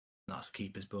That's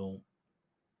keeper's ball,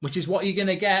 which is what you're going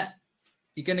to get.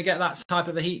 You're going to get that type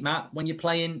of a heat map when you're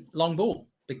playing long ball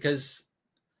because,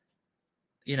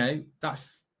 you know,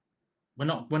 that's we're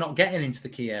not getting into the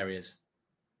key areas.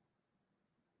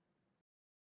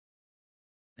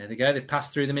 There they go. They've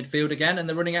passed through the midfield again and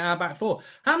they're running at our back four.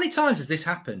 How many times has this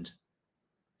happened?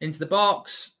 Into the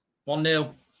box,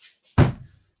 1-0.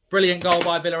 Brilliant goal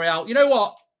by Villarreal. You know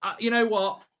what?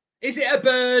 Is it a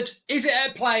bird? Is it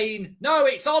a plane? No,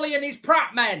 it's Ollie and his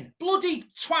Pratt men. Bloody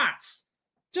twats.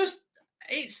 Yeah,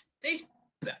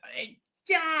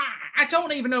 I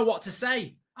don't even know what to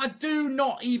say. I do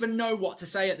not even know what to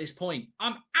say at this point.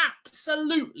 I'm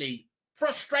absolutely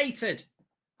frustrated.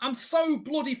 I'm so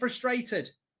bloody frustrated.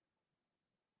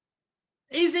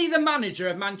 Is he the manager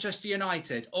of Manchester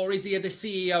United or is he the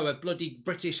CEO of bloody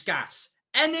British Gas?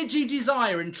 Energy,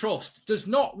 desire and trust does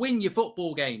not win your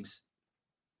football games.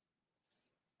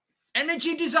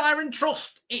 Energy, desire and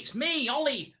trust. It's me,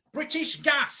 Ollie, British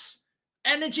Gas.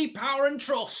 Energy, power and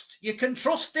trust. You can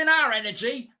trust in our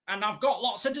energy and I've got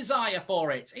lots of desire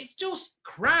for it. It's just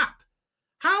crap.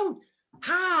 How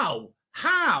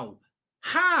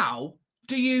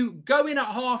do you go in at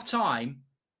half time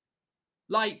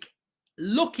like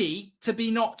lucky to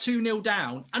be not 2-0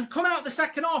 down and come out the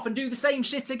second half and do the same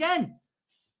shit again?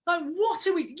 Like, what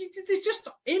are we? It's just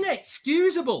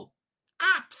inexcusable.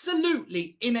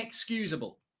 Absolutely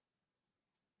inexcusable.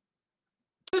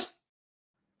 Just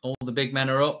all the big men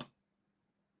are up.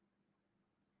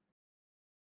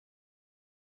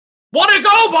 What a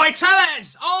goal by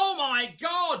Tellez! Oh my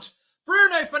God!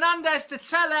 Bruno Fernandes to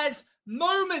Tellez.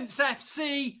 Moments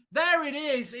FC. There it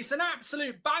is. It's an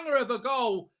absolute banger of a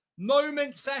goal.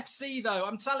 Moments FC, though.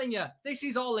 I'm telling you, this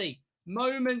is Ollie.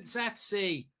 Moments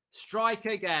FC. Strike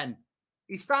again.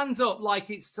 He stands up like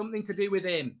it's something to do with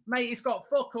him. Mate, it's got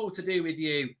fuck all to do with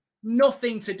you.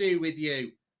 Nothing to do with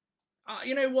you.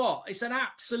 You know what? It's an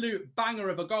absolute banger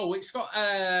of a goal. It's got...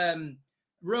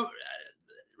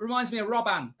 reminds me of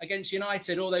Robben against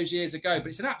United all those years ago, but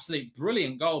it's an absolute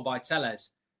brilliant goal by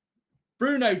Tellez.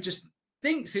 Bruno just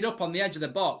dinks it up on the edge of the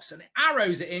box and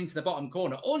arrows it into the bottom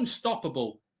corner.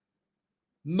 Unstoppable.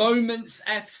 Moments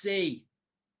FC.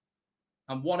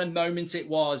 And what a moment it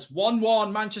was.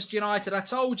 1-1 Manchester United. I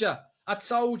told you.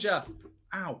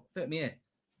 Ow, hurt me here.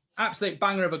 Absolute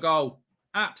banger of a goal.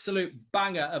 Absolute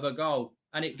banger of a goal.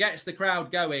 And it gets the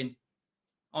crowd going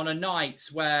on a night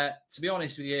where, to be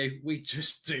honest with you, we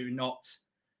just do not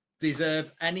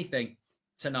deserve anything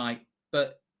tonight.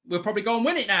 But we'll probably go and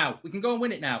win it now. We can go and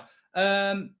win it now.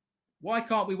 Why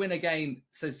can't we win a game,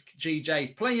 says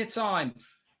GJ. Plenty of time.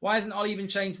 Why hasn't Ollie even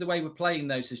changed the way we're playing,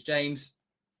 though, says James.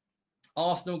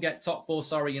 Arsenal get top four.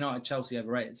 Sorry, United, Chelsea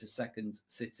overrated. It's a second.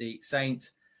 City,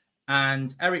 Saint.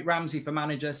 And Eric Ramsey for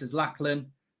manager, says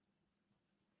Lachlan.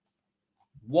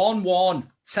 1-1.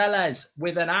 Tellez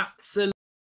with an absolute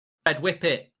red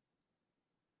whippet.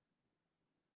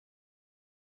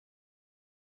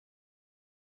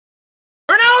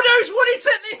 Ronaldo's won it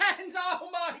at the end. Oh,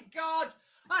 my God.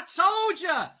 I told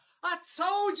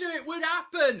you it would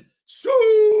happen.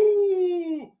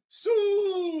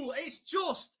 It's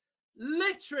just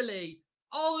literally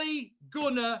Ole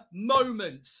Gunnar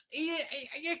moments. You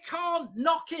can't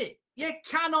knock it. You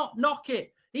cannot knock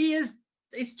it.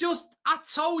 It's just, I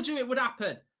told you it would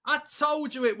happen.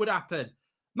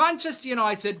 Manchester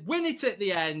United win it at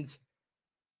the end.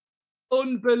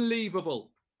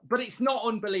 Unbelievable. But it's not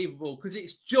unbelievable because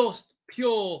it's just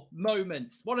pure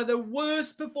moments. One of the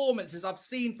worst performances I've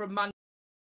seen from Man.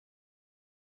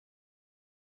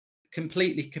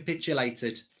 Completely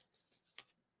capitulated.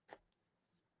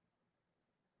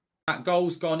 That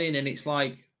goal's gone in and it's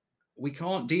like, we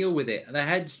can't deal with it. The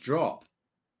heads drop.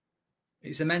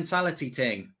 It's a mentality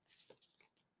thing.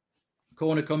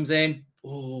 Corner comes in.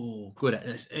 Oh, good.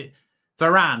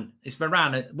 Varane. It's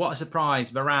Varane. What a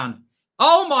surprise. Varane.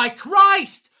 Oh, my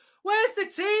Christ. Where's the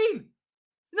team?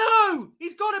 No.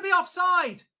 He's got to be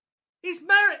offside. He's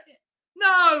merit.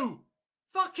 No.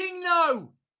 Fucking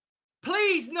no.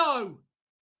 Please, no.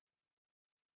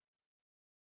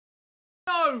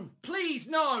 No. Please,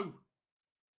 no.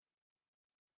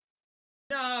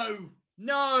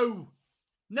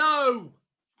 No.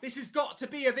 This has got to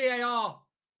be a VAR.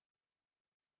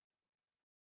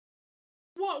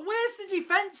 What? Where's the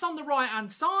defence on the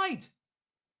right-hand side?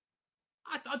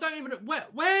 I don't even...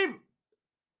 Where?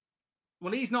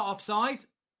 Well, he's not offside.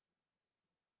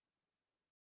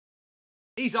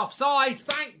 He's offside.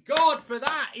 Thank God for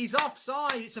that. He's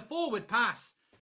offside. It's a forward pass.